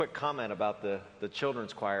Quick comment about the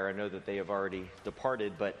children's choir. I know that they have already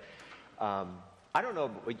departed, but I don't know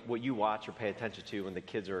what you watch or pay attention to when the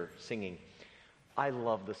kids are singing. I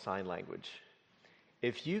love the sign language.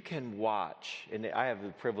 If you can watch, and I have the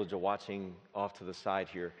privilege of watching off to the side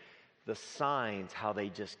here, the signs, how they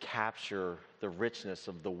just capture the richness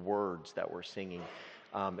of the words that we're singing.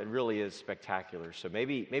 It really is spectacular. So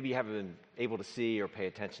maybe you haven't been able to see or pay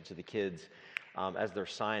attention to the kids as they're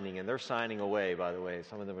signing, and they're signing away, by the way.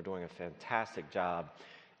 Some of them are doing a fantastic job.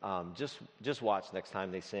 Just watch next time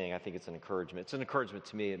they sing. I think it's an encouragement. It's an encouragement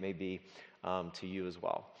to me. It may be to you as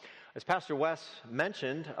well. As Pastor Wes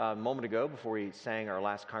mentioned a moment ago before we sang our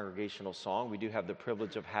last congregational song, we do have the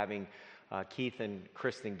privilege of having Keith and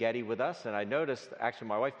Kristen Getty with us. And I noticed, actually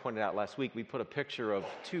my wife pointed out last week, we put a picture of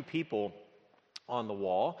two people on the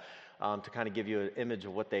wall to kind of give you an image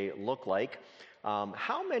of what they look like.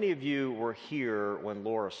 How many of you were here when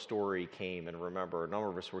Laura Story came? And remember, a number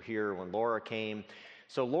of us were here when Laura came.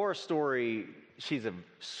 So Laura Story, she's a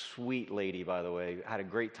sweet lady, by the way. I had a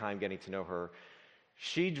great time getting to know her.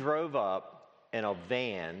 She drove up in a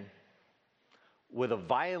van with a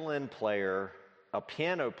violin player, a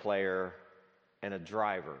piano player, and a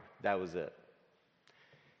driver. That was it.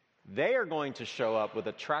 They are going to show up with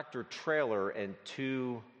a tractor trailer and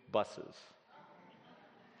 2 buses.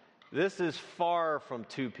 This is far from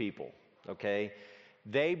 2 people, okay?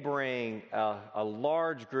 They bring a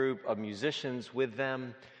large group of musicians with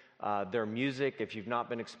them. Their music, if you've not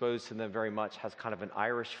been exposed to them very much, has kind of an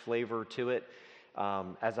Irish flavor to it.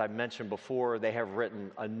 As I mentioned before, they have written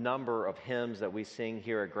a number of hymns that we sing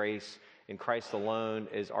here at Grace. In Christ Alone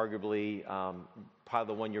is arguably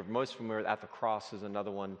probably the one you're most familiar with. At the Cross is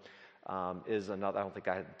another one. Is another. I don't think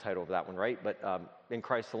I had the title of that one right, but In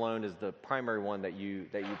Christ Alone is the primary one that you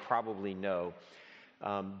probably know.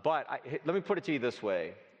 But let me put it to you this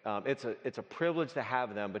way: it's a privilege to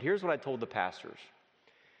have them. But here's what I told the pastors: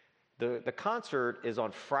 the concert is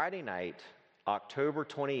on Friday night, October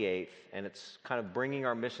 28th, and it's kind of bringing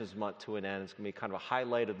our missions month to an end. It's going to be kind of a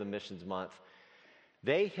highlight of the missions month.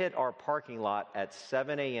 They hit our parking lot at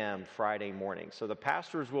 7 a.m. Friday morning. So the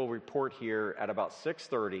pastors will report here at about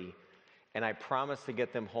 6:30, and I promise to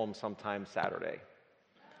get them home sometime Saturday.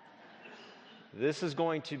 This is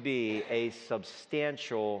going to be a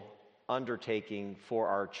substantial undertaking for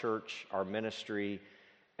our church, our ministry,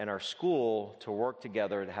 and our school to work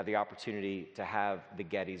together to have the opportunity to have the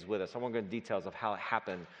Gettys with us. I won't go into details of how it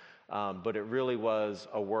happened, but it really was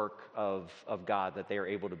a work of God that they are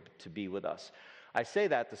able to be with us. I say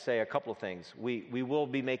that to say a couple of things. We will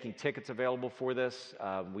be making tickets available for this.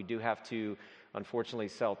 We do have to, unfortunately,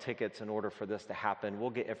 sell tickets in order for this to happen. We'll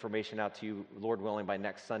get information out to you, Lord willing, by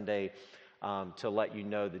next Sunday to let you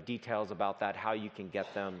know the details about that, how you can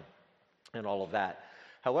get them, and all of that.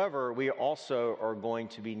 However, we also are going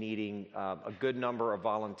to be needing a good number of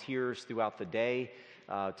volunteers throughout the day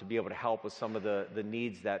to be able to help with some of the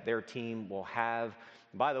needs that their team will have.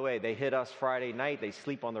 By the way, they hit us Friday night. They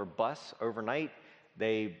sleep on their bus overnight.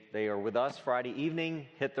 They are with us Friday evening,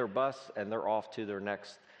 hit their bus, and they're off to their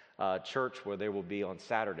next church where they will be on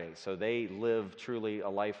Saturday. So they live truly a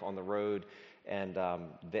life on the road, and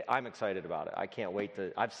I'm excited about it. I can't wait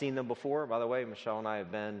to. I've seen them before, by the way. Michelle and I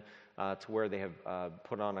have been to where they have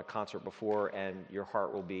put on a concert before, and your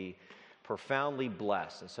heart will be profoundly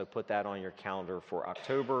blessed. And so put that on your calendar for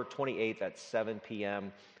October 28th at 7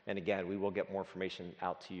 p.m. And again, we will get more information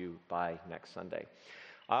out to you by next Sunday.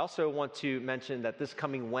 I also want to mention that this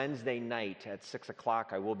coming Wednesday night at 6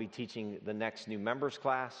 o'clock, I will be teaching the next new members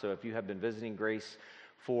class. So if you have been visiting Grace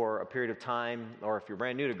for a period of time, or if you're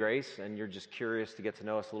brand new to Grace and you're just curious to get to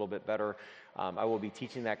know us a little bit better, I will be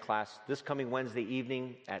teaching that class this coming Wednesday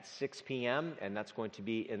evening at 6 p.m., and that's going to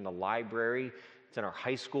be in the library. It's in our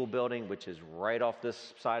high school building, which is right off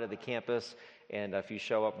this side of the campus. And if you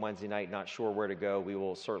show up Wednesday night not sure where to go, we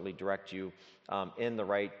will certainly direct you in the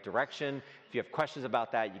right direction. If you have questions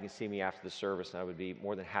about that, you can see me after the service, and I would be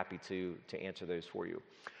more than happy to answer those for you.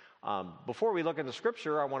 Before we look at the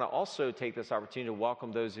scripture, I want to also take this opportunity to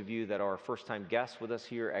welcome those of you that are first-time guests with us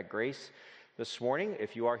here at Grace this morning.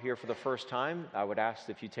 If you are here for the first time, I would ask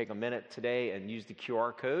if you take a minute today and use the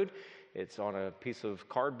QR code. It's on a piece of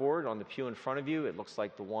cardboard on the pew in front of you. It looks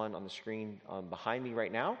like the one on the screen behind me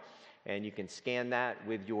right now. And you can scan that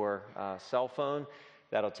with your cell phone.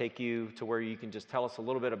 That'll take you to where you can just tell us a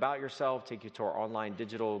little bit about yourself, take you to our online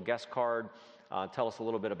digital guest card, tell us a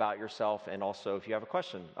little bit about yourself, and also if you have a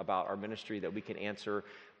question about our ministry that we can answer,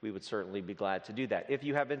 we would certainly be glad to do that. If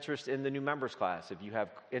you have interest in the new members class, if you have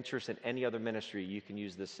interest in any other ministry, you can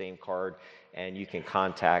use this same card and you can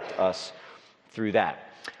contact us through that.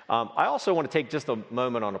 I also want to take just a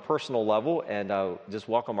moment on a personal level and just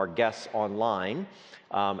welcome our guests online.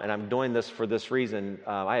 And I'm doing this for this reason.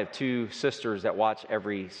 I have two sisters that watch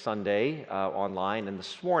every Sunday online. And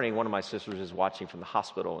this morning, one of my sisters is watching from the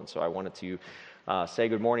hospital. And so I wanted to say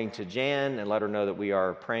good morning to Jan and let her know that we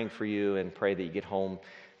are praying for you and pray that you get home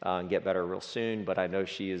and get better real soon. But I know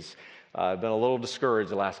she has been a little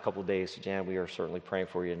discouraged the last couple of days. So Jan, we are certainly praying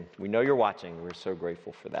for you. And we know you're watching. We're so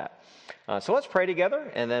grateful for that. So let's pray together,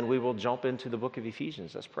 and then we will jump into the book of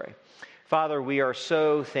Ephesians. Let's pray. Father, we are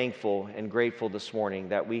so thankful and grateful this morning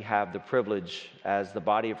that we have the privilege as the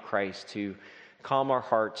body of Christ to calm our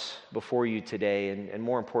hearts before you today, and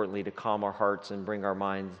more importantly, to calm our hearts and bring our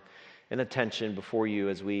minds and attention before you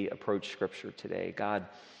as we approach Scripture today. God,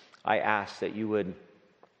 I ask that you would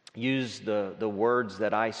use the words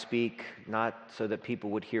that I speak, not so that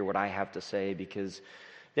people would hear what I have to say, because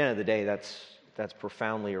at the end of the day, that's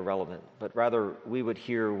profoundly irrelevant, but rather we would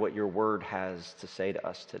hear what your word has to say to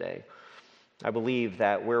us today. I believe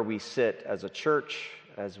that where we sit as a church,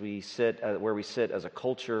 where we sit as a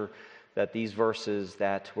culture, that these verses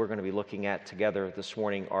that we're going to be looking at together this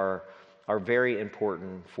morning are very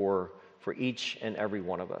important for each and every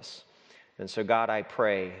one of us. And so, God, I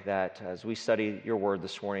pray that as we study your word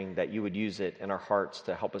this morning, that you would use it in our hearts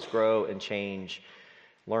to help us grow and change,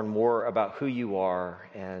 learn more about who you are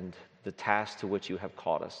and the task to which you have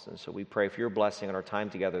called us. And so we pray for your blessing on our time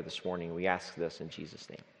together this morning. We ask this in Jesus'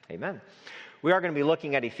 name. Amen. We are going to be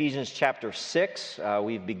looking at Ephesians chapter 6.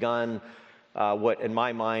 We've begun what in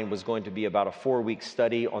my mind was going to be about a 4-week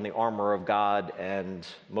study on the armor of God, and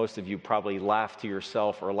most of you probably laughed to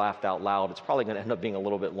yourself or laughed out loud. It's probably going to end up being a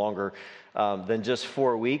little bit longer than just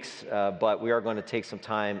 4 weeks, but we are going to take some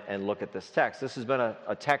time and look at this text. This has been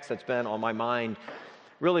a text that's been on my mind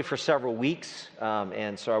really for several weeks,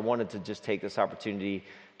 and so I wanted to just take this opportunity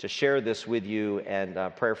to share this with you, and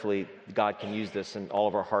prayerfully God can use this in all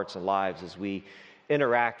of our hearts and lives as we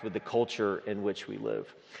interact with the culture in which we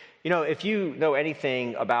live. You know, if you know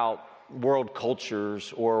anything about world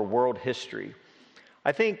cultures or world history,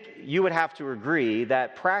 I think you would have to agree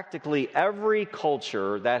that practically every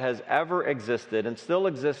culture that has ever existed and still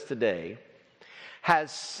exists today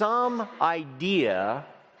has some idea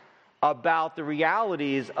about the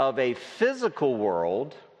realities of a physical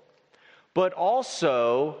world, but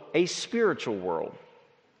also a spiritual world.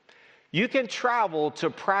 You can travel to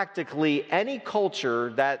practically any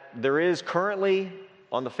culture that there is currently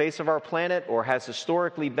on the face of our planet or has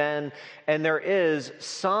historically been, and there is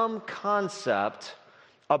some concept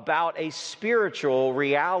about a spiritual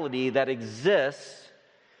reality that exists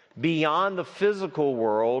beyond the physical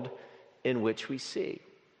world in which we see.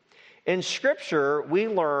 In Scripture, we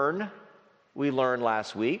learned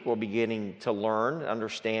last week, we're beginning to learn,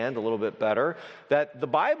 understand a little bit better, that the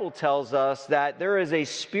Bible tells us that there is a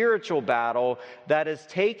spiritual battle that is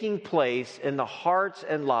taking place in the hearts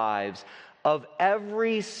and lives of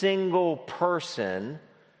every single person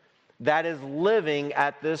that is living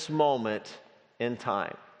at this moment in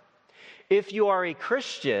time. If you are a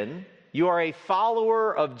Christian, you are a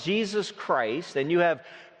follower of Jesus Christ, and you have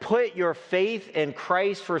put your faith in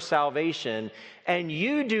Christ for salvation, and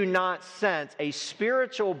you do not sense a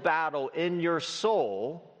spiritual battle in your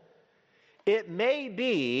soul, it may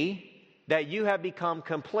be that you have become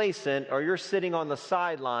complacent, or you're sitting on the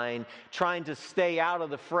sideline trying to stay out of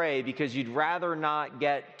the fray because you'd rather not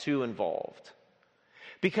get too involved.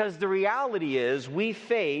 Because the reality is we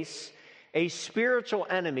face a spiritual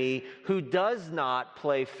enemy who does not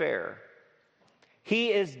play fair.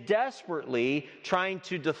 He is desperately trying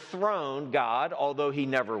to dethrone God, although he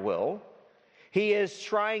never will. He is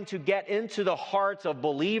trying to get into the hearts of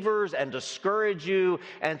believers and discourage you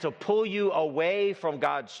and to pull you away from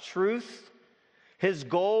God's truth. His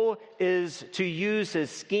goal is to use his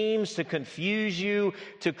schemes to confuse you,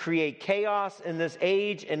 to create chaos in this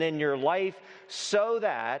age and in your life, so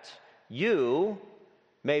that you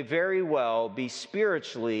may very well be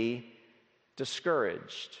spiritually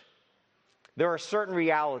discouraged. There are certain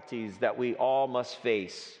realities that we all must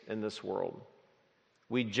face in this world.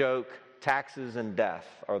 We joke, taxes and death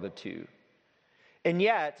are the two. And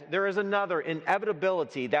yet, there is another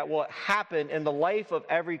inevitability that will happen in the life of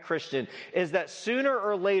every Christian, is that sooner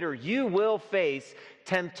or later you will face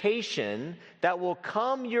temptation that will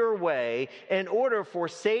come your way in order for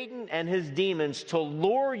Satan and his demons to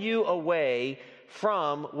lure you away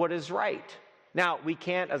from what is right. Now, we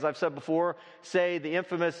can't, as I've said before, say the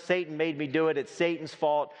infamous Satan made me do it, it's Satan's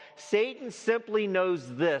fault. Satan simply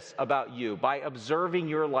knows this about you by observing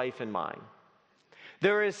your life and mine.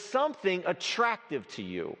 There is something attractive to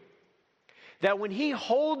you. that when he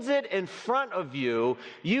holds it in front of you,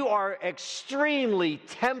 you are extremely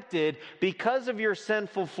tempted because of your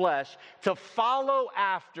sinful flesh to follow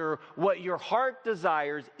after what your heart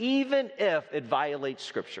desires, even if it violates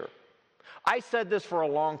Scripture. I said this for a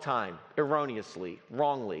long time, erroneously,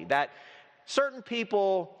 wrongly, that certain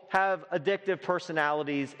people have addictive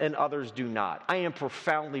personalities and others do not. I am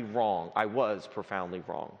profoundly wrong. I was profoundly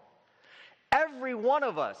wrong. Every one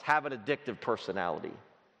of us have an addictive personality.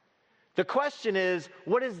 The question is,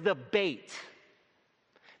 what is the bait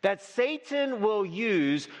that Satan will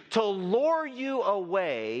use to lure you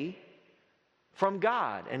away from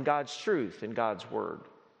God and God's truth and God's word?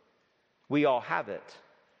 We all have it.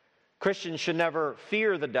 Christians should never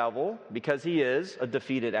fear the devil because he is a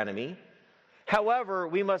defeated enemy. However,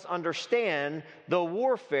 we must understand the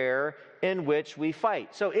warfare in which we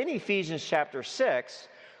fight. So in Ephesians chapter 6,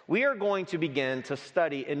 we are going to begin to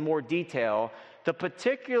study in more detail the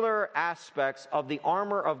particular aspects of the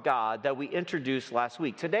armor of God that we introduced last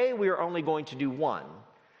week. Today, we are only going to do one,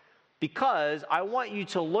 because I want you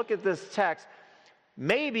to look at this text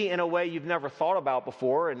maybe in a way you've never thought about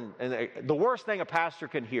before. And the worst thing a pastor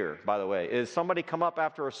can hear, by the way, is somebody come up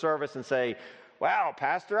after a service and say, "Wow,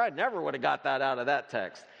 Pastor, I never would have got that out of that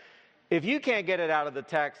text." If you can't get it out of the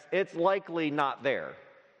text, it's likely not there.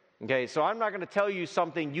 Okay, so I'm not going to tell you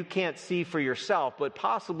something you can't see for yourself, but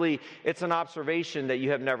possibly it's an observation that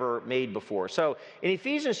you have never made before. So in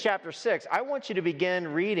Ephesians chapter 6, I want you to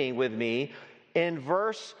begin reading with me in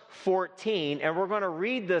verse 14, and we're going to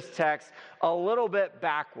read this text a little bit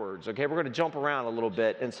backwards. Okay, we're going to jump around a little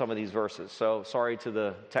bit in some of these verses. So sorry to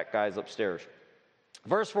the tech guys upstairs.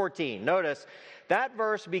 Verse 14, notice that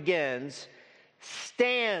verse begins,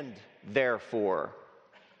 "Stand therefore."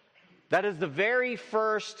 That is the very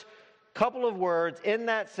first couple of words in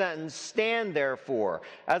that sentence, "stand therefore."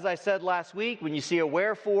 As I said last week, when you see a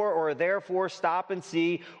wherefore or a therefore, stop and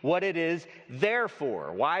see what it is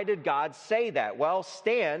therefore. Why did God say that? Well,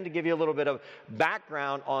 stand, to give you a little bit of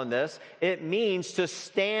background on this, it means to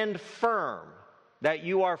stand firm, that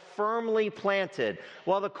you are firmly planted.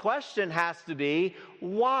 Well, the question has to be,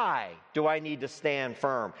 why do I need to stand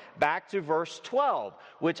firm? Back to verse 12,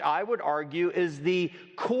 which I would argue is the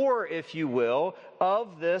core, if you will,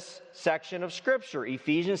 of this section of Scripture,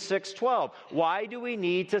 Ephesians 6:12. Why do we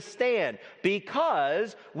need to stand?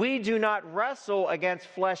 Because we do not wrestle against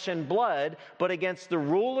flesh and blood, but against the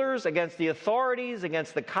rulers, against the authorities,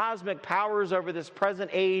 against the cosmic powers over this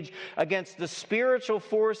present age, against the spiritual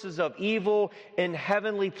forces of evil in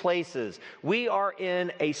heavenly places. We are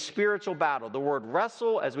in a spiritual battle. The word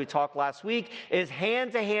wrestle, as we talked last week, is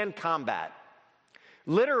hand-to-hand combat.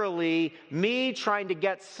 Literally, me trying to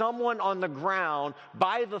get someone on the ground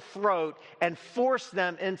by the throat and force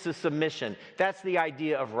them into submission. That's the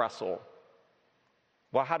idea of wrestle.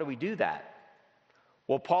 Well, how do we do that?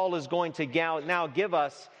 Well, Paul is going to now give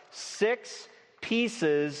us 6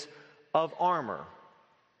 pieces of armor.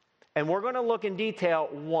 And we're going to look in detail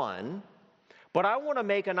one, but I want to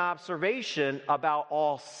make an observation about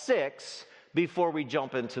all 6 before we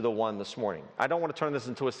jump into the one this morning. I don't want to turn this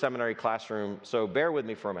into a seminary classroom, so bear with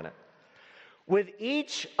me for a minute. With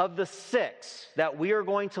each of the 6 that we are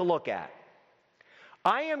going to look at,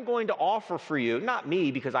 I am going to offer for you, not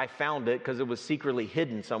me because I found it because it was secretly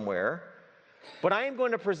hidden somewhere, but I am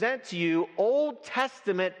going to present to you Old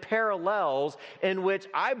Testament parallels in which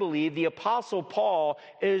I believe the Apostle Paul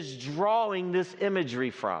is drawing this imagery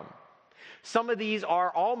from. Some of these are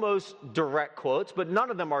almost direct quotes, but none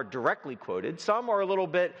of them are directly quoted. Some are a little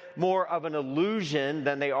bit more of an allusion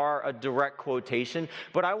than they are a direct quotation.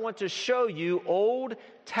 But I want to show you Old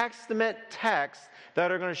Testament texts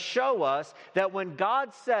that are going to show us that when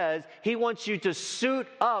God says He wants you to suit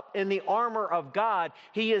up in the armor of God,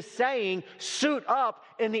 He is saying, suit up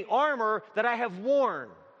in the armor that I have worn,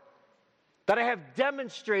 that I have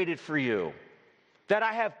demonstrated for you, that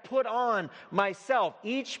I have put on myself.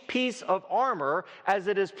 Each piece of armor, as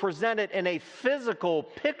it is presented in a physical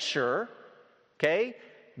picture, okay?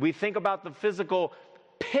 We think about the physical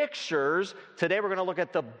pictures. Today we're going to look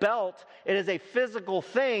at the belt. It is a physical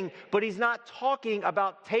thing, but he's not talking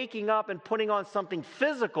about taking up and putting on something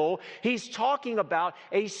physical. He's talking about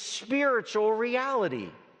a spiritual reality,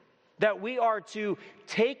 that we are to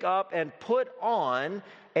take up and put on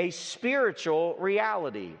a spiritual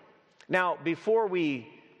reality. Now, before we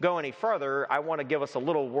go any further, I want to give us a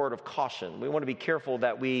little word of caution. We want to be careful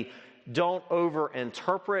that we don't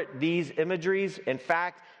overinterpret these imageries. In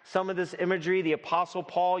fact, some of this imagery the Apostle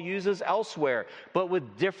Paul uses elsewhere, but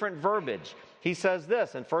with different verbiage. He says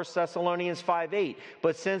this in 1 Thessalonians 5:8,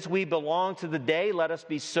 "But since we belong to the day, let us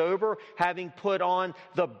be sober, having put on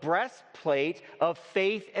the breastplate of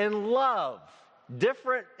faith and love."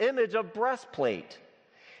 Different image of breastplate.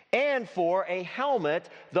 "And for a helmet,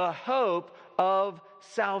 the hope of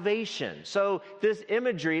salvation." So this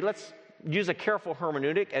imagery, let's use a careful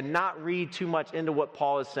hermeneutic and not read too much into what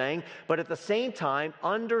Paul is saying, but at the same time,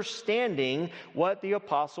 understanding what the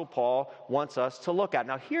Apostle Paul wants us to look at.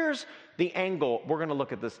 Now, here's the angle we're going to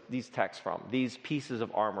look at these texts from, these pieces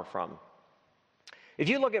of armor from. If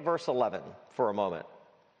you look at verse 11 for a moment,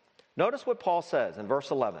 notice what Paul says in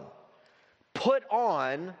verse 11. "Put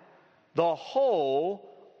on the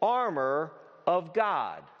whole armor of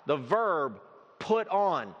God." The verb "put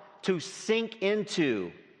on," to sink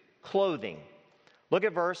into clothing. Look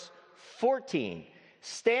at verse 14.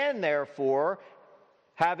 "Stand therefore,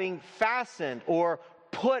 having fastened," or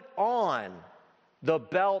 "put on," "the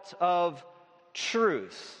belt of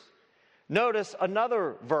truth." Notice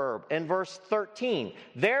another verb in verse 13.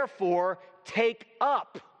 "Therefore, take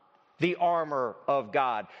up the armor of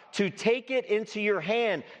God," to take it into your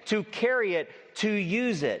hand, to carry it, to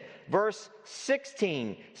use it. Verse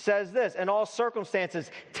 16 says this, "In all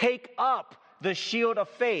circumstances, take up the shield of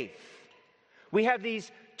faith." We have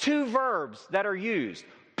these two verbs that are used,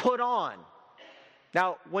 put on.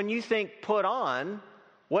 Now, when you think put on,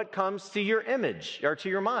 what comes to your image or to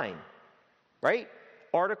your mind? Right?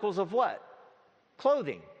 Articles of what?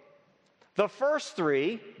 Clothing. The first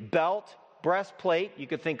three, belt, breastplate, you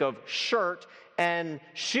could think of shirt, and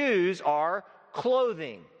shoes are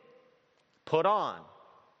clothing. Put on.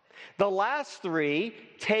 The last three,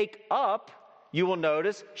 take up, you will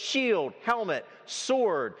notice shield, helmet,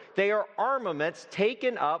 sword. They are armaments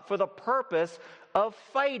taken up for the purpose of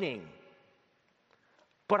fighting.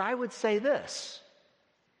 But I would say this.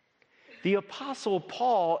 The Apostle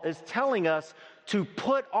Paul is telling us to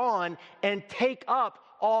put on and take up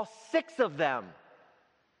all six of them.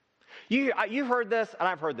 You've heard this, and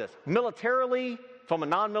I've heard this. Militarily, from a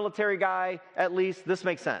non-military guy, at least, this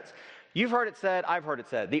makes sense. You've heard it said, I've heard it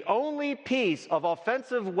said, the only piece of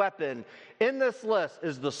offensive weapon in this list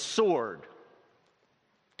is the sword.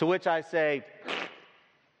 To which I say,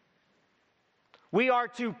 we are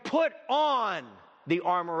to put on the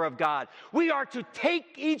armor of God. We are to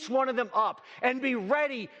take each one of them up and be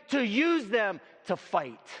ready to use them to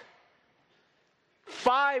fight.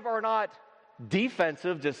 5 are not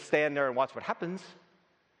defensive, just stand there and watch what happens.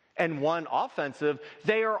 And 1 offensive.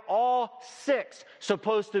 They are all 6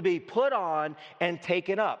 supposed to be put on and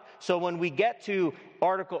taken up. So when we get to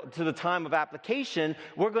the time of application,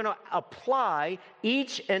 we're going to apply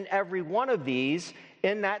each and every one of these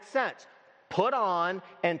in that sense. Put on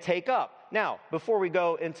and take up. Now, before we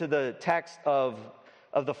go into the text of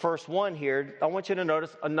the first one here, I want you to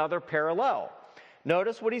notice another parallel.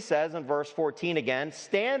 Notice what he says in verse 14 again.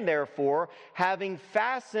 "Stand therefore, having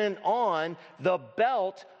fastened on the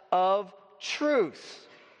belt of truth."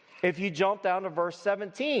 If you jump down to verse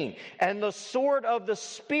 17, "And the sword of the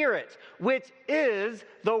Spirit, which is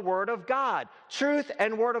the Word of God." Truth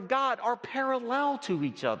and Word of God are parallel to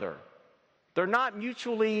each other. They're not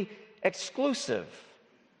mutually exclusive.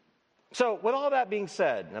 So with all that being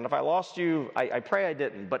said, and if I lost you, I pray I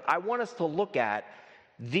didn't, but I want us to look at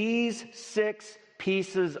these 6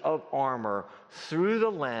 pieces of armor through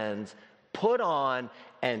the lens, put on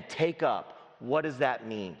and take up. What does that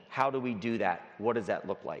mean? How do we do that? What does that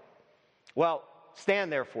look like? Well,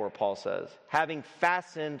 stand therefore, Paul says, having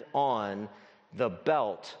fastened on the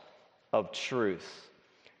belt of truth.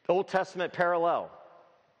 The Old Testament parallel.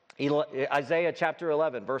 Isaiah chapter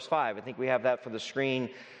 11, verse 5. I think we have that for the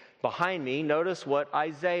screen behind me. Notice what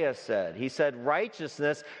Isaiah said. He said,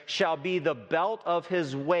 "Righteousness shall be the belt of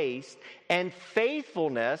his waist, and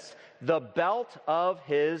faithfulness the belt of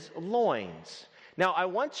his loins." Now, I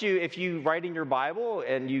want you, if you write in your Bible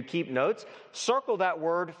and you keep notes, circle that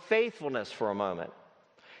word faithfulness for a moment.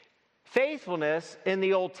 Faithfulness in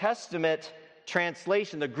the Old Testament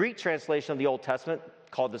translation, the Greek translation of the Old Testament,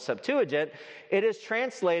 called the Septuagint, it is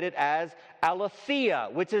translated as aletheia,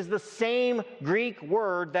 which is the same Greek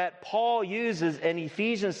word that Paul uses in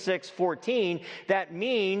Ephesians 6:14 that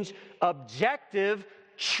means objective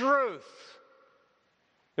truth.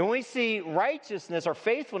 And when we see righteousness or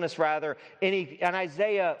faithfulness rather in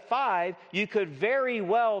Isaiah 5, you could very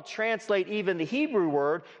well translate even the Hebrew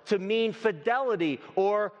word to mean fidelity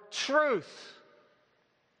or truth.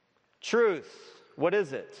 Truth, what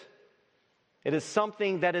is it? It is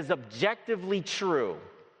something that is objectively true.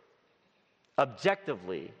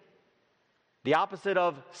 Objectively. The opposite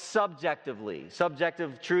of subjectively.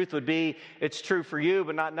 Subjective truth would be, it's true for you,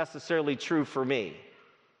 but not necessarily true for me.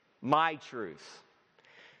 My truth.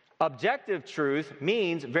 Objective truth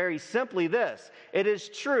means very simply this: it is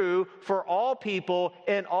true for all people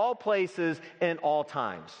in all places in all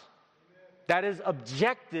times. That is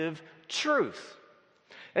objective truth.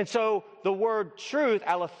 And so the word truth,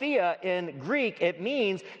 aletheia in Greek, it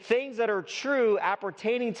means things that are true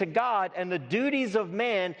appertaining to God and the duties of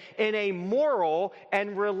man in a moral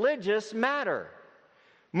and religious matter.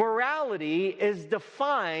 Morality is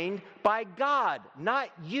defined by God, not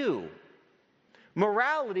you.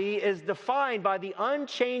 Morality is defined by the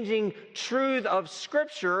unchanging truth of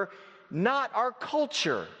Scripture, not our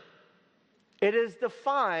culture. It is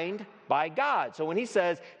defined by God. So when he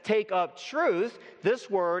says, take up truth, this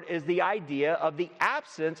word is the idea of the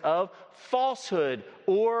absence of falsehood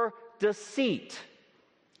or deceit.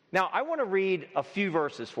 Now, I want to read a few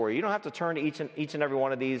verses for you. You don't have to turn to each and every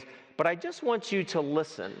one of these, but I just want you to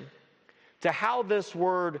listen to how this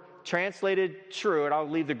word translated true, and I'll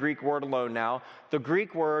leave the Greek word alone now. The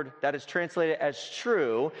Greek word that is translated as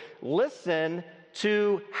true, listen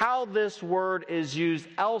to how this word is used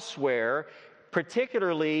elsewhere,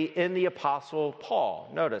 particularly in the Apostle Paul.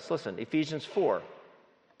 Notice, listen, Ephesians 4.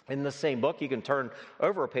 In the same book, you can turn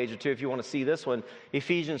over a page or two if you want to see this one.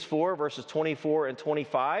 Ephesians 4, verses 24 and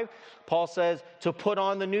 25. Paul says, to put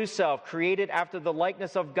on the new self, created after the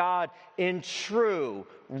likeness of God in true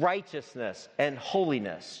righteousness and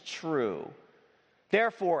holiness. True.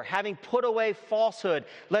 Therefore, having put away falsehood,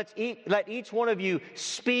 let each one of you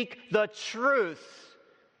speak the truth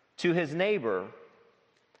to his neighbor.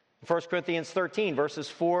 1 Corinthians 13, verses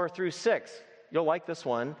 4 through 6. You'll like this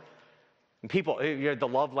one. And people, the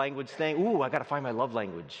love language thing. Ooh, I got to find my love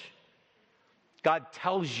language. God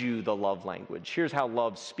tells you the love language. Here's how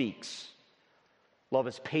love speaks. Love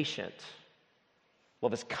is patient.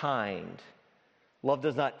 Love is kind. Love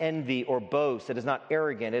does not envy or boast. It is not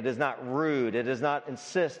arrogant. It is not rude. It does not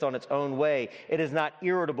insist on its own way. It is not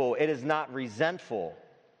irritable. It is not resentful.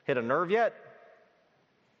 Hit a nerve yet?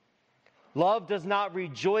 Love does not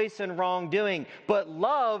rejoice in wrongdoing, but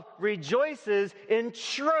love rejoices in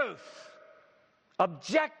truth.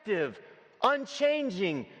 Objective,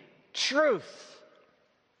 unchanging truth.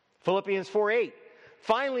 Philippians 4:8.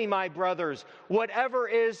 Finally, my brothers, whatever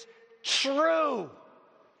is true,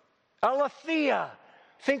 aletheia,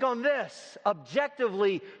 think on this,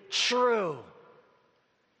 objectively true.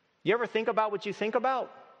 You ever think about what you think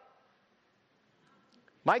about?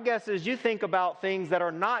 My guess is you think about things that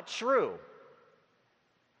are not true.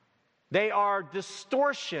 They are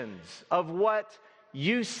distortions of what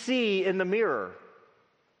you see in the mirror.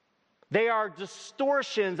 They are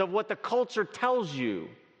distortions of what the culture tells you.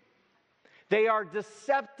 They are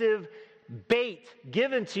deceptive bait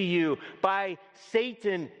given to you by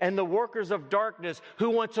Satan and the workers of darkness who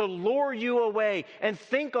want to lure you away and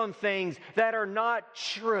think on things that are not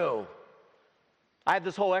true. I have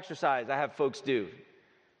this whole exercise I have folks do.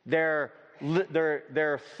 Their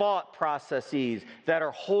thought processes that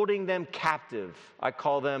are holding them captive. I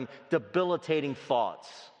call them debilitating thoughts.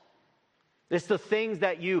 It's the things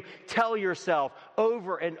that you tell yourself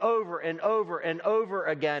over and over and over and over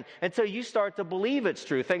again until you start to believe it's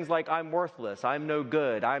true. Things like, I'm worthless, I'm no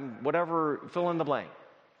good, I'm whatever, fill in the blank.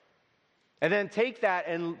 And then take that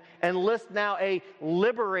and list now a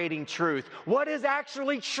liberating truth. What is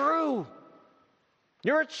actually true?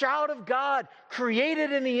 You're a child of God,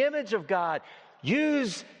 created in the image of God.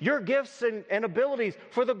 Use your gifts and abilities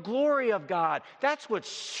for the glory of God. That's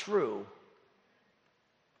what's true.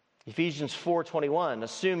 Ephesians 4:21,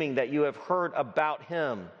 assuming that you have heard about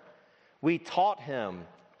him, we taught him,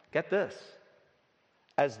 get this,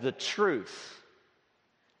 as the truth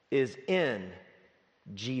is in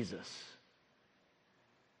Jesus.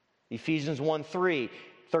 Ephesians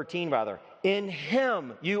 13, in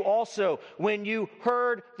him you also, when you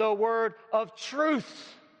heard the word of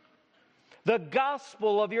truth, the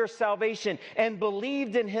gospel of your salvation, and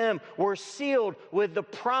believed in him, were sealed with the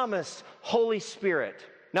promised Holy Spirit.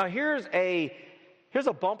 Now here's a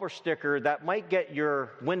bumper sticker that might get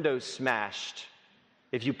your windows smashed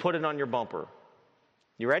if you put it on your bumper.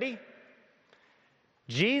 You ready?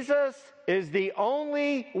 Jesus is the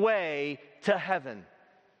only way to heaven!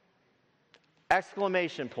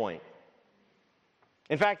 Exclamation point.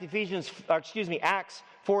 In fact, Acts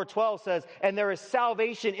 4:12 says, and there is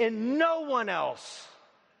salvation in no one else.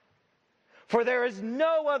 For there is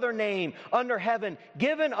no other name under heaven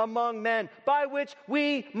given among men by which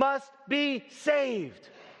we must be saved.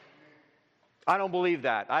 I don't believe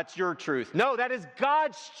that. That's your truth. No, that is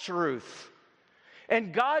God's truth.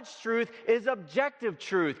 And God's truth is objective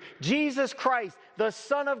truth. Jesus Christ, the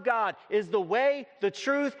Son of God, is the way, the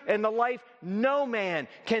truth, and the life. No man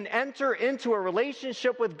can enter into a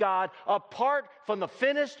relationship with God apart from the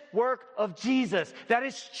finished work of Jesus. That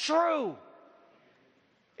is true.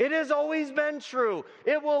 It has always been true.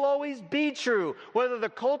 It will always be true. Whether the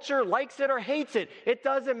culture likes it or hates it, it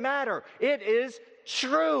doesn't matter. It is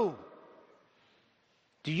true.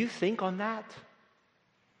 Do you think on that?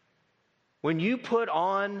 When you put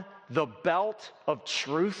on the belt of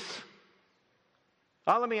truth,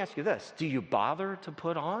 let me ask you this. Do you bother to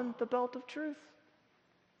put on the belt of truth?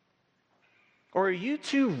 Or are you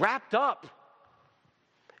too wrapped up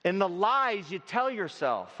in the lies you tell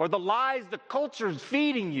yourself, or the lies the culture's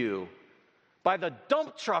feeding you by the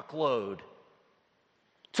dump truck load,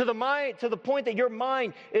 to the point that your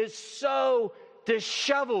mind is so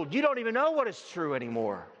disheveled, you don't even know what is true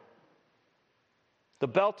anymore? The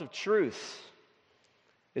belt of truth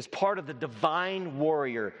is part of the divine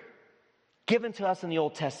warrior given to us in the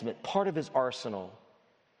Old Testament, part of his arsenal.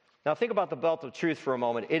 Now think about the belt of truth for a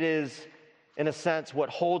moment. It is, in a sense, what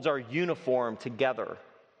holds our uniform together.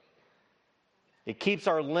 It keeps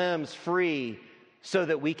our limbs free so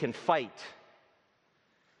that we can fight.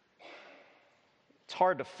 It's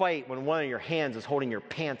hard to fight when one of your hands is holding your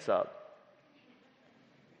pants up.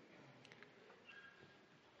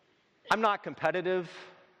 I'm not competitive.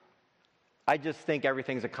 I just think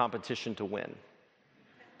everything's a competition to win.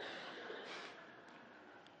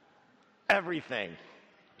 Everything.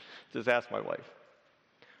 Just ask my wife.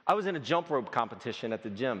 I was in a jump rope competition at the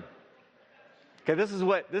gym. Okay, this is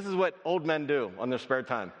what old men do on their spare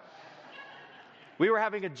time. We were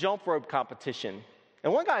having a jump rope competition,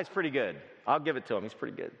 and one guy's pretty good. I'll give it to him. He's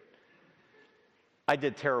pretty good. I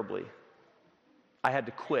did terribly. I had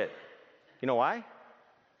to quit. You know why?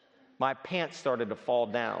 My pants started to fall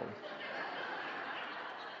down.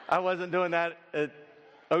 I wasn't doing that at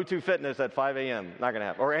O2 Fitness at 5 a.m. Not going to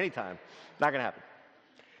happen. Or anytime. Not going to happen.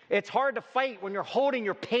 It's hard to fight when you're holding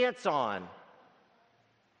your pants on.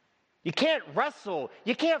 You can't wrestle.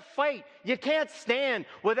 You can't fight. You can't stand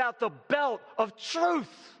without the belt of truth.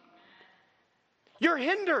 You're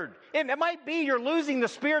hindered. It might be you're losing the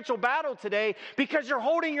spiritual battle today because you're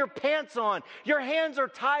holding your pants on. Your hands are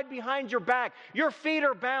tied behind your back. Your feet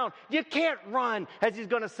are bound. You can't run, as he's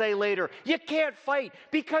going to say later. You can't fight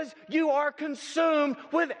because you are consumed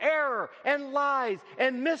with error and lies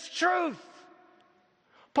and mistruth.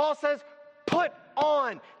 Paul says, put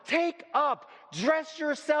on, take up, dress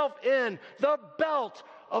yourself in the belt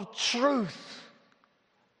of truth.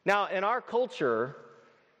 Now, in our culture,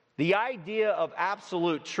 the idea of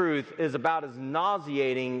absolute truth is about as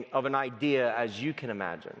nauseating of an idea as you can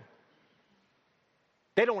imagine.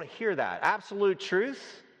 They don't want to hear that. Absolute truth?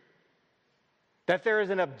 That there is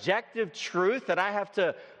an objective truth that I have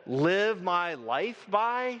to live my life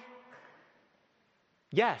by?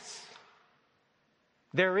 Yes,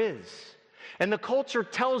 there is. And the culture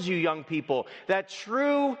tells you, young people, that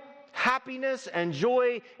true happiness and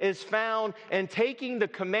joy is found in taking the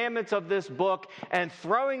commandments of this book and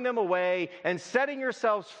throwing them away and setting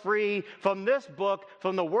yourselves free from this book,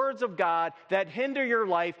 from the words of God that hinder your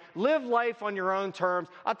life. Live life on your own terms.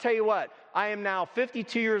 I'll tell you what, I am now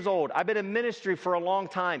 52 years old. I've been in ministry for a long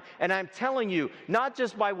time, and I'm telling you, not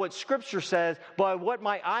just by what Scripture says, but by what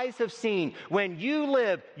my eyes have seen, when you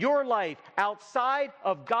live your life outside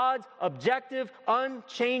of God's objective,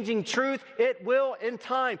 unchanging truth, it will in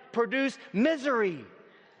time produce misery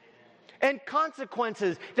and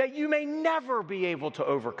consequences that you may never be able to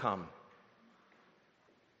overcome.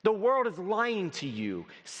 The world is lying to you.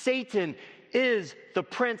 Satan is the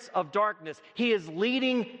prince of darkness. He is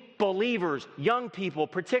leading believers, young people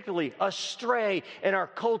particularly, astray in our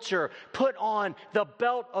culture. Put on the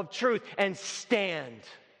belt of truth and stand.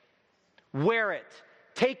 Wear it.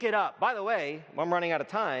 Take it up. By the way, I'm running out of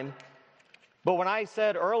time, but when I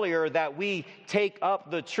said earlier that we take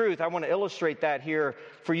up the truth, I want to illustrate that here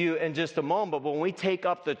for you in just a moment. But when we take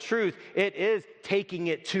up the truth, it is taking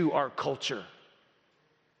it to our culture.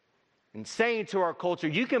 And saying to our culture,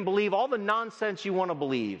 you can believe all the nonsense you want to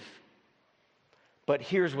believe, but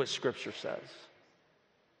here's what Scripture says.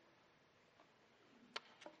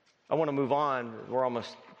 I want to move on. We're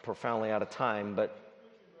almost profoundly out of time, but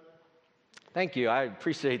thank you. I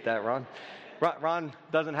appreciate that, Ron. Ron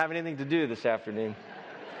doesn't have anything to do this afternoon.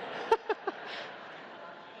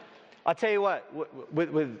 I'll tell you what,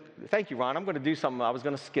 thank you, Ron. I'm going to do something I was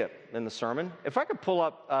going to skip in the sermon. If I could pull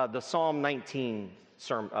up the Psalm 19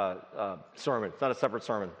 sermon. It's not a separate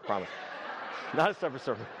sermon, I promise. Not a separate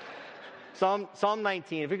sermon. Psalm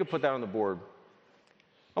 19, if we could put that on the board.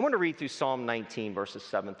 I want to read through Psalm 19, verses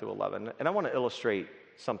 7 through 11, and I want to illustrate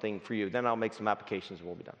something for you. Then I'll make some applications and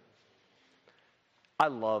we'll be done. I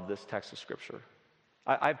love this text of Scripture.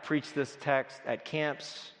 I've preached this text at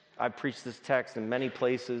camps. I've preached this text in many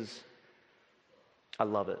places. I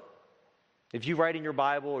love it. If you write in your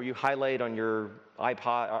Bible or you highlight on your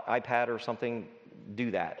iPad or something,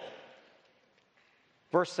 do that.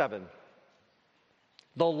 Verse 7,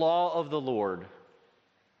 the law of the Lord.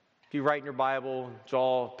 If you write in your Bible,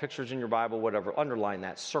 draw pictures in your Bible, whatever, underline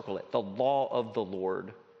that, circle it. The law of the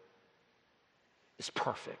Lord is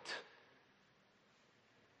perfect,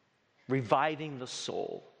 reviving the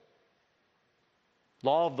soul.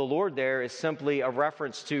 Law of the Lord there is simply a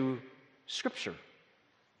reference to Scripture.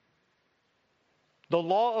 The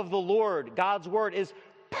law of the Lord, God's word, is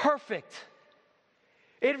perfect.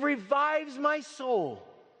 It revives my soul.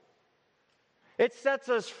 It sets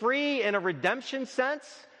us free in a redemption sense.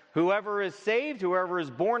 Whoever is saved, whoever is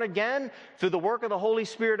born again through the work of the Holy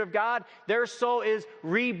Spirit of God, their soul is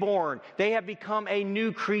reborn. They have become a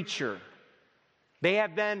new creature. They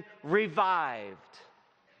have been revived.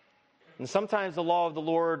 And sometimes the law of the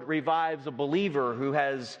Lord revives a believer who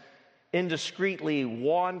has indiscreetly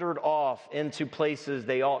wandered off into places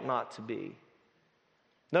they ought not to be.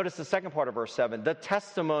 Notice the second part of verse 7. The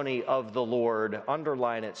testimony of the Lord,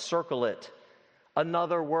 underline it, circle it.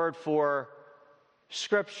 Another word for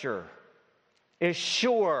Scripture is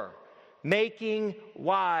sure, making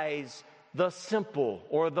wise the simple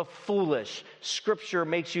or the foolish. Scripture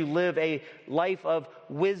makes you live a life of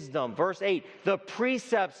wisdom. Verse 8, the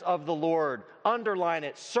precepts of the Lord, underline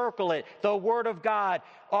it, circle it. The Word of God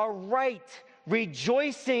are right,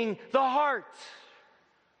 rejoicing the heart,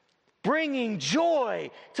 bringing joy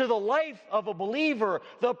to the life of a believer.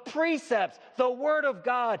 The precepts, the Word of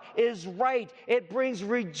God is right. It brings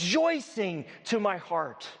rejoicing to my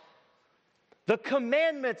heart. The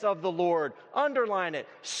commandments of the Lord, underline it,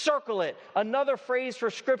 circle it. Another phrase for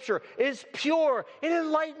Scripture is pure. It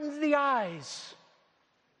enlightens the eyes.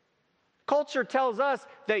 Culture tells us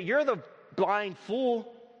that you're the blind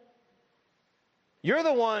fool. You're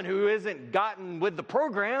the one who isn't gotten with the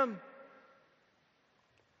program.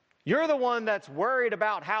 You're the one that's worried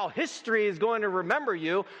about how history is going to remember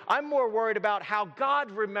you. I'm more worried about how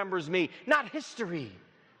God remembers me, not history.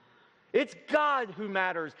 It's God who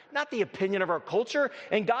matters, not the opinion of our culture.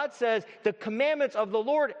 And God says the commandments of the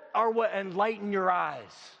Lord are what enlighten your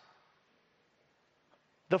eyes.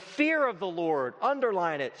 The fear of the Lord,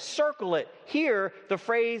 underline it, circle it. Here, the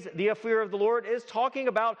phrase, the fear of the Lord, is talking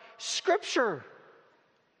about Scripture.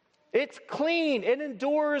 It's clean. It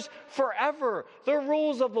endures forever. The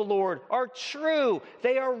rules of the Lord are true.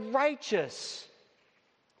 They are righteous.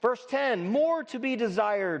 Verse 10, more to be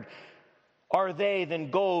desired are they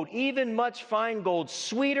than gold, even much fine gold,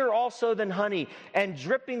 sweeter also than honey, and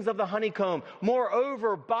drippings of the honeycomb.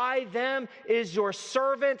 Moreover, by them is your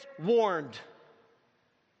servant warned.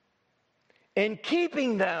 In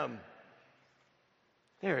keeping them,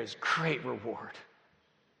 there is great reward.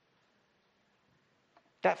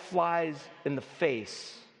 That flies in the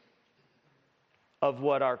face of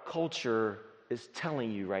what our culture is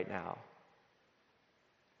telling you right now.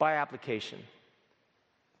 By application,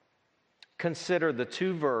 consider the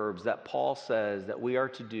two verbs that Paul says that we are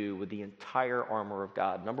to do with the entire armor of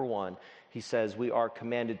God. Number one, he says we are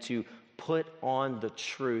commanded to put on the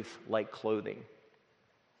truth like clothing.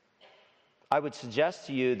 I would suggest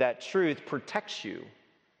to you that truth protects you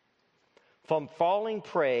from falling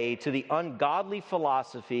prey to the ungodly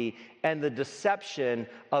philosophy and the deception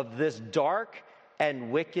of this dark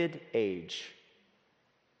and wicked age.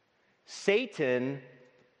 Satan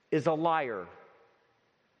is a liar.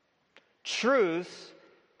 Truth,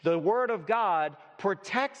 the Word of God,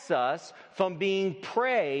 protects us from being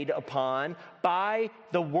preyed upon by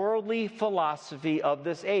the worldly philosophy of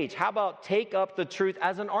this age. How about take up the truth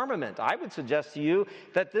as an armament? I would suggest to you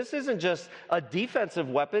that this isn't just a defensive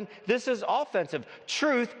weapon, this is offensive.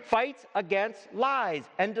 Truth fights against lies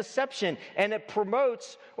and deception, and it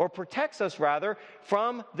promotes or protects us rather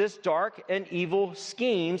from this dark and evil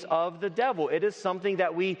schemes of the devil. It is something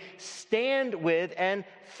that we stand with and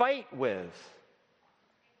fight with.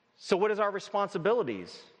 So what is our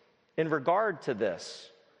responsibilities in regard to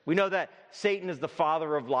this? We know that Satan is the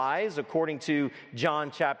father of lies, according to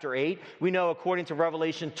John chapter 8. We know, according to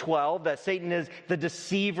Revelation 12, that Satan is the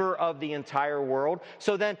deceiver of the entire world.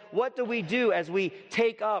 So then, what do we do as we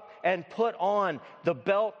take up and put on the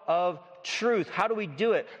belt of truth. How do we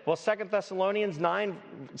do it? Well, 2 Thessalonians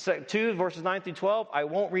 2, verses 9 through 12. I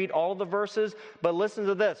won't read all of the verses, but listen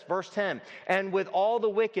to this. Verse 10. And with all the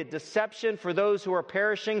wicked deception for those who are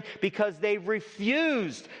perishing, because they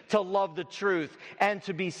refused to love the truth and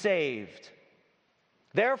to be saved.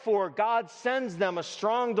 Therefore, God sends them a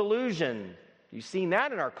strong delusion. You've seen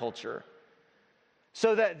that in our culture.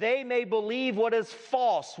 So that they may believe what is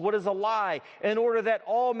false, what is a lie, in order that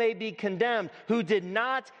all may be condemned, who did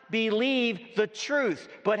not believe the truth,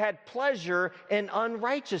 but had pleasure in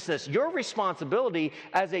unrighteousness. Your responsibility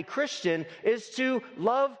as a Christian is to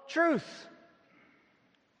love truth,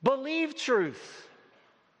 believe truth,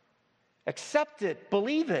 accept it,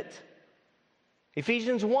 believe it.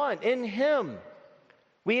 Ephesians 1, in Him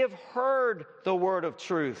we have heard the word of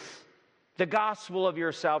truth, the gospel of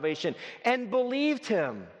your salvation, and believed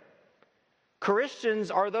Him. Christians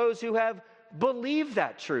are those who have believed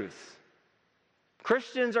that truth.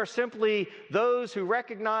 Christians are simply those who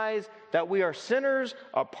recognize that we are sinners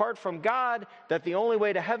apart from God, that the only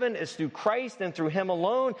way to heaven is through Christ and through Him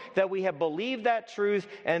alone, that we have believed that truth,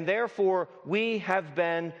 and therefore we have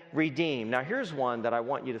been redeemed. Now here's one that I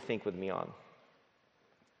want you to think with me on.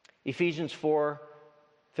 Ephesians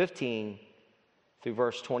 4:15 through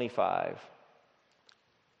verse 25.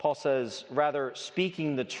 Paul says, rather,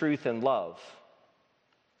 speaking the truth in love.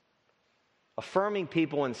 Affirming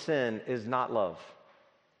people in sin is not love.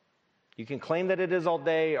 You can claim that it is all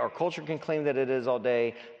day, our culture can claim that it is all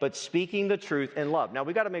day, but speaking the truth in love. Now,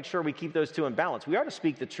 we got to make sure we keep those two in balance. We are to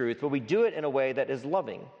speak the truth, but we do it in a way that is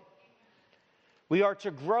loving. We are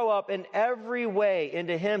to grow up in every way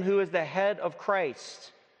into Him who is the head of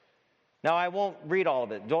Christ. Now, I won't read all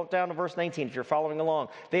of it. Go down to verse 19 if you're following along.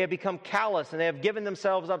 They have become callous, and they have given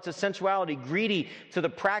themselves up to sensuality, greedy to the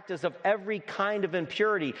practice of every kind of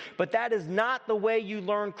impurity. But that is not the way you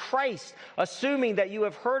learn Christ, assuming that you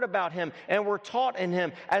have heard about Him and were taught in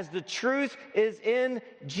Him, as the truth is in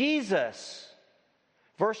Jesus.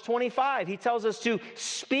 Verse 25, he tells us to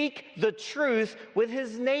speak the truth with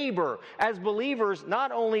his neighbor. As believers,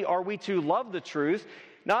 not only are we to love the truth,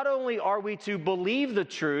 not only are we to believe the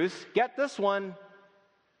truth, get this one,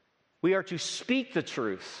 we are to speak the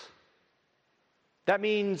truth. That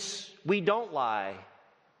means we don't lie.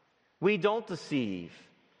 We don't deceive.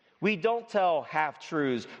 We don't tell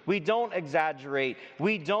half-truths. We don't exaggerate.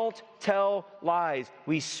 We don't tell lies.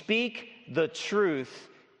 We speak the truth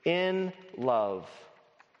in love.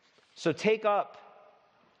 So take up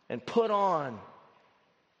and put on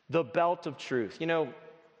the belt of truth. You know,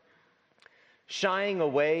 shying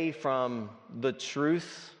away from the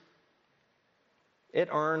truth, it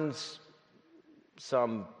earns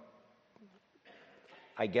some,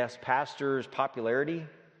 I guess, pastors' popularity.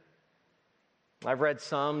 I've read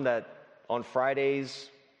some that on Fridays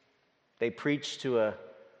they preach to a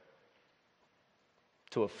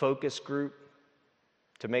focus group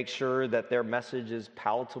to make sure that their message is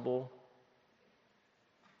palatable.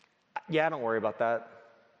 Yeah, don't worry about that.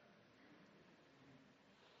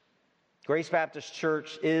 Grace Baptist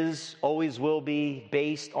Church is, always will be,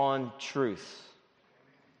 based on truth.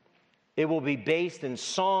 It will be based in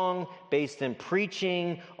song, based in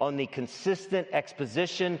preaching, on the consistent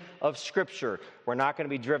exposition of Scripture. We're not going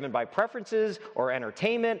to be driven by preferences or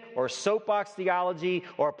entertainment or soapbox theology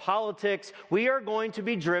or politics. We are going to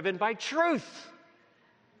be driven by truth.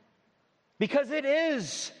 Because it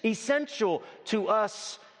is essential to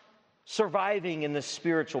us surviving in this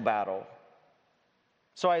spiritual battle.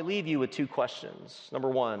 So I leave you with two questions. Number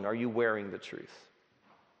one, are you wearing the truth?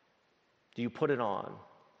 Do you put it on?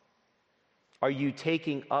 Are you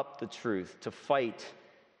taking up the truth to fight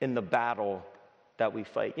in the battle that we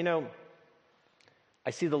fight? You know, I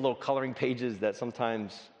see the little coloring pages that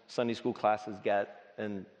sometimes Sunday school classes get,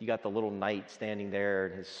 and you got the little knight standing there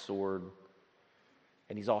and his sword,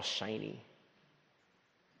 and he's all shiny.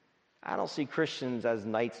 I don't see Christians as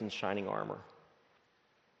knights in shining armor.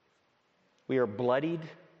 We are bloodied,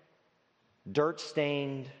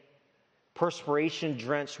 dirt-stained,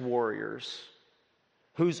 perspiration-drenched warriors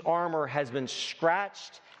whose armor has been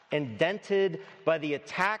scratched and dented by the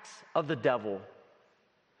attacks of the devil.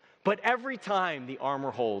 But every time the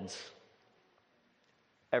armor holds,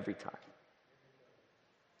 every time.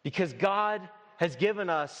 Because God has given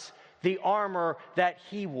us the armor that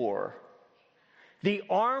He wore. The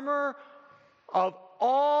armor of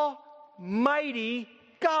Almighty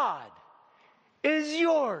God is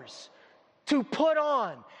yours to put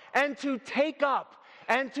on and to take up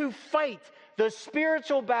and to fight the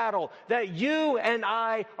spiritual battle that you and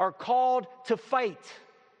I are called to fight.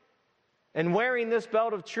 And wearing this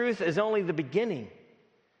belt of truth is only the beginning,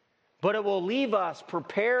 but it will leave us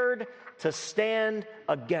prepared to stand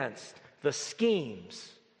against the schemes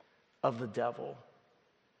of the devil.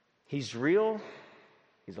 He's real,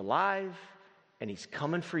 he's alive, and he's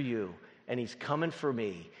coming for you, and he's coming for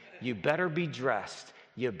me. You better be dressed.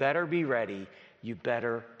 You better be ready. You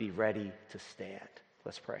better be ready to stand.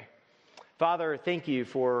 Let's pray. Father, thank you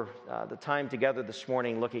for the time together this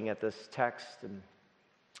morning looking at this text and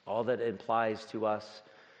all that it implies to us.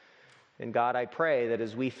 And God, I pray that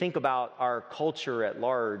as we think about our culture at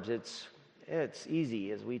large, it's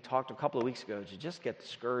easy, as we talked a couple of weeks ago, to just get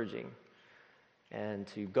discouraging and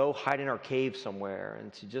to go hide in our cave somewhere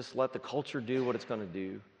and to just let the culture do what it's going to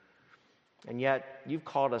do. And yet, you've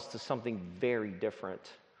called us to something very different.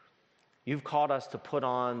 You've called us to put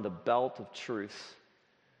on the belt of truth,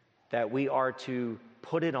 that we are to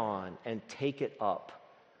put it on and take it up,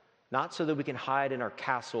 not so that we can hide in our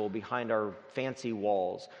castle behind our fancy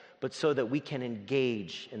walls, but so that we can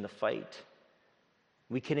engage in the fight.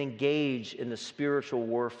 We can engage in the spiritual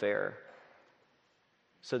warfare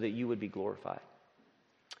so that you would be glorified.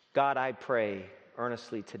 God, I pray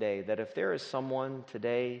earnestly today that if there is someone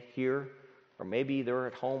today here, or maybe they're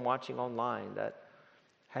at home watching online, that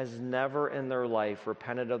has never in their life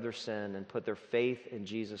repented of their sin and put their faith in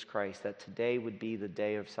Jesus Christ, that today would be the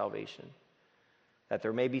day of salvation. That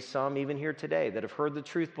there may be some even here today that have heard the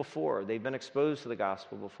truth before, they've been exposed to the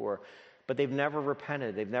gospel before, but they've never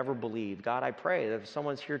repented, they've never believed. God, I pray that if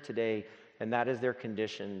someone's here today and that is their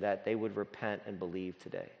condition, that they would repent and believe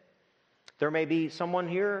today. There may be someone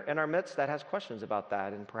here in our midst that has questions about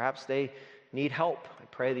that, and perhaps they need help. I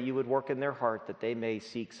pray that you would work in their heart that they may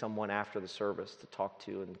seek someone after the service to talk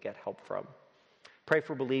to and get help from. Pray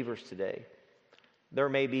for believers today. There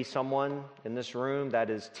may be someone in this room that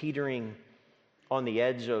is teetering on the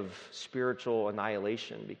edge of spiritual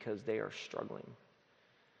annihilation because they are struggling.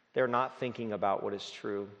 They're not thinking about what is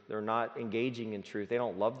true. They're not engaging in truth. They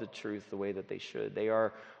don't love the truth the way that they should. They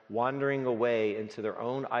are wandering away into their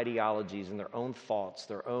own ideologies and their own thoughts,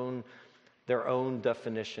 their own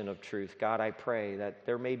definition of truth. God, I pray that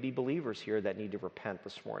there may be believers here that need to repent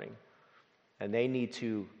this morning. And they need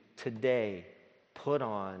to today put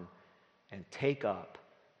on and take up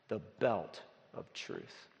the belt of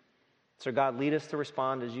truth. So God, lead us to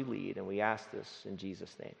respond as you lead. And we ask this in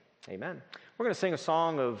Jesus' name. Amen. We're going to sing a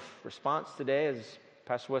song of response today as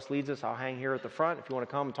Pastor West leads us. I'll hang here at the front. If you want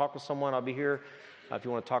to come and talk with someone, I'll be here. If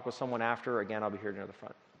you want to talk with someone after, again, I'll be here near the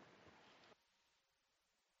front.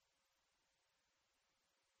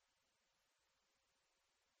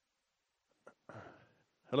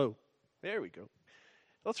 Hello. There we go.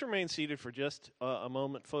 Let's remain seated for just a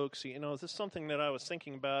moment, folks. You know, this is something that I was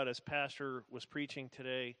thinking about as Pastor was preaching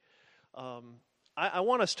today. I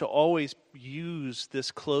want us to always use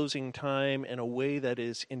this closing time in a way that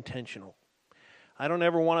is intentional. I don't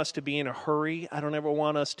ever want us to be in a hurry. I don't ever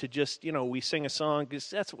want us to just, we sing a song because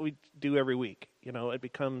that's what we do every week. It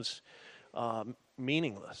becomes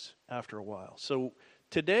meaningless after a while. So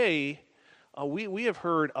today, we have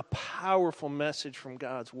heard a powerful message from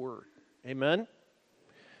God's Word. Amen?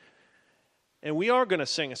 And we are going to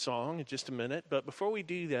sing a song in just a minute, but before we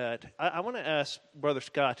do that, I want to ask Brother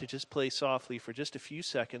Scott to just play softly for just a few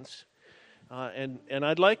seconds. And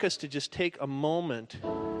I'd like us to just take a moment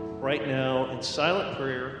right now in silent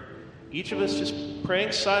prayer, each of us just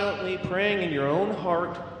praying silently, praying in your own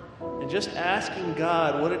heart, and just asking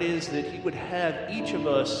God what it is that He would have each of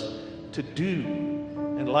us to do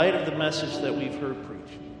in light of the message that we've heard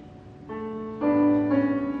preached.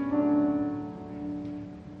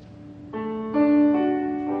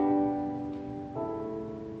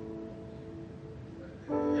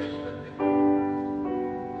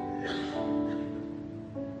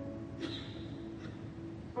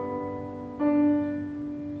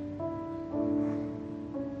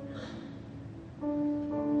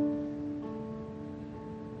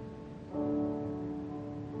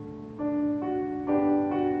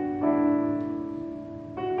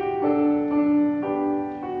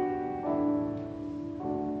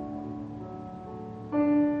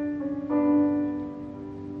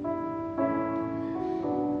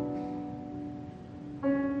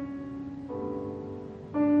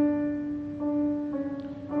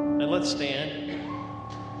 Let's stand.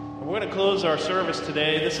 And we're going to close our service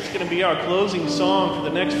today. This is going to be our closing song for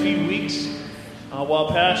the next few weeks while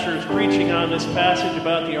Pastor is preaching on this passage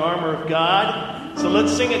about the armor of God. So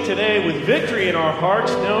let's sing it today with victory in our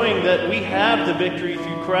hearts, knowing that we have the victory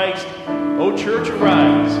through Christ. O church,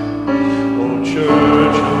 arise. O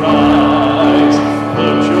church, arise.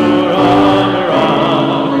 Put your armor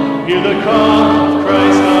on. Hear the call of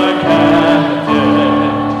Christ our captain.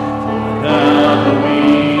 For now the weak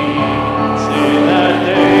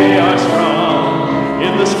they are strong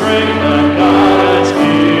in the strength that God has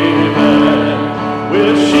given.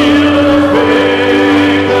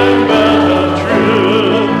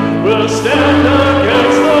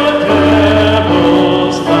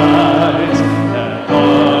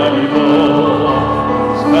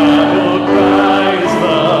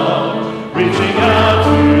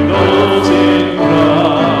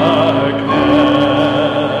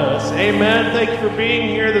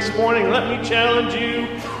 this morning, let me challenge you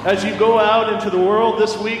as you go out into the world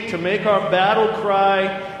this week to make our battle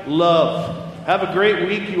cry love. Have a great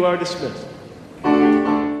week. You are dismissed.